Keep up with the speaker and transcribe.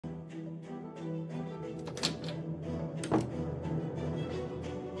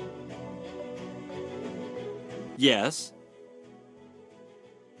Yes.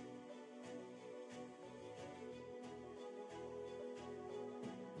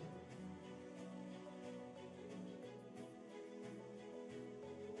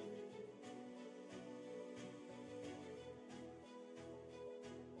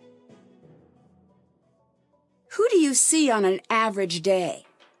 Who do you see on an average day?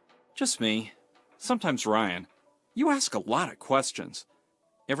 Just me. Sometimes Ryan. You ask a lot of questions.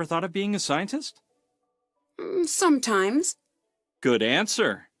 Ever thought of being a scientist? Sometimes. Good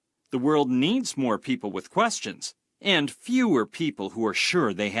answer. The world needs more people with questions, and fewer people who are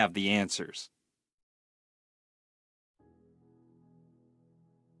sure they have the answers.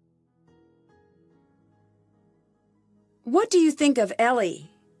 What do you think of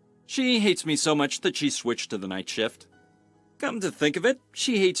Ellie? She hates me so much that she switched to the night shift. Come to think of it,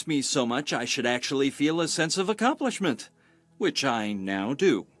 she hates me so much I should actually feel a sense of accomplishment, which I now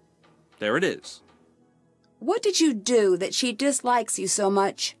do. There it is. What did you do that she dislikes you so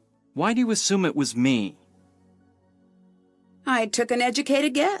much? Why do you assume it was me? I took an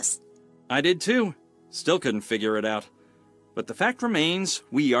educated guess. I did too. Still couldn't figure it out. But the fact remains,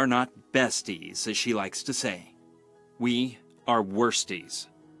 we are not besties, as she likes to say. We are worsties.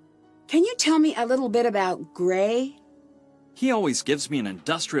 Can you tell me a little bit about Gray? He always gives me an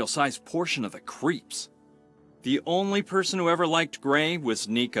industrial-sized portion of the creeps. The only person who ever liked Gray was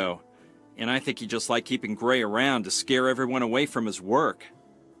Nico, and I think he just liked keeping Gray around to scare everyone away from his work.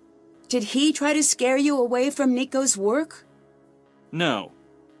 Did he try to scare you away from Nico's work? No.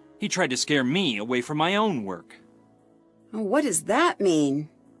 He tried to scare me away from my own work. What does that mean?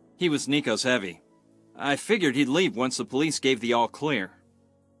 He was Nico's heavy. I figured he'd leave once the police gave the all-clear.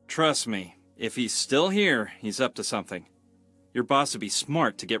 Trust me, if he's still here, he's up to something. Your boss would be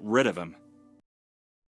smart to get rid of him.